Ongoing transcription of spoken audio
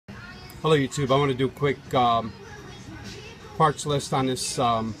Hello YouTube, I want to do a quick parts list on this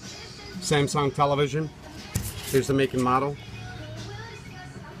Samsung television. Here's the make and model.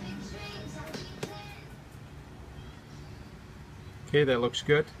 Okay, that looks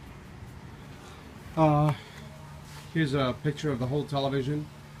good. Here's a picture of the whole television.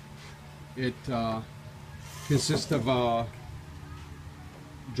 It consists of a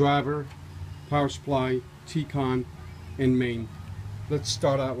driver, power supply, T-con, and main. Let's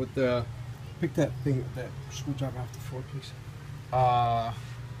start out with the, pick that thing, that screwdriver off the floor, please.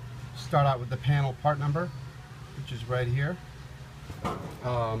 Start out with the panel part number, which is right here.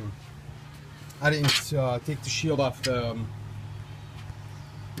 I didn't take the shield off the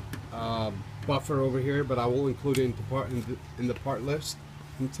buffer over here, but I will include it in the part list,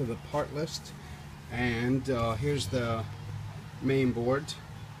 into the part list. And here's the main board.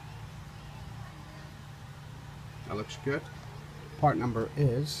 That looks good. Part number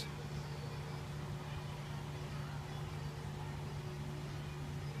is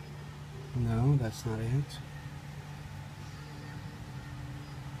no, that's not it.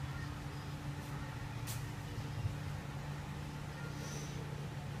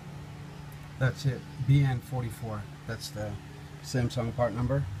 That's it. BN94. That's the Samsung part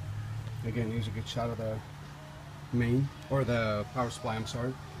number. Again, here's a good shot of the main, or the power supply, I'm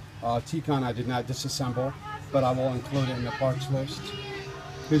sorry. T-con I did not disassemble, but I will include it in the parts list.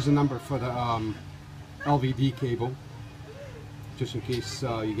 Here's the number for the LVD cable, just in case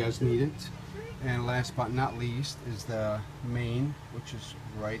you guys need it. And last but not least is the main, which is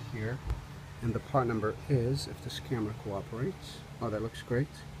right here. And the part number is, if this camera cooperates, oh, that looks great.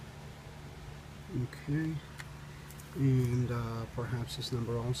 Okay, and perhaps this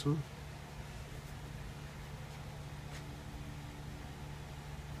number also.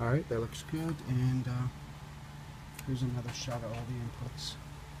 Alright, that looks good, and here's another shot of all the inputs.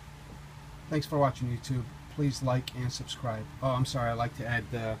 Thanks for watching, YouTube. Please like and subscribe. Oh, I'm sorry, I'd like to add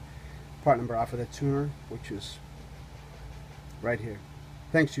the part number off of the tuner, which is right here.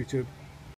 Thanks, YouTube.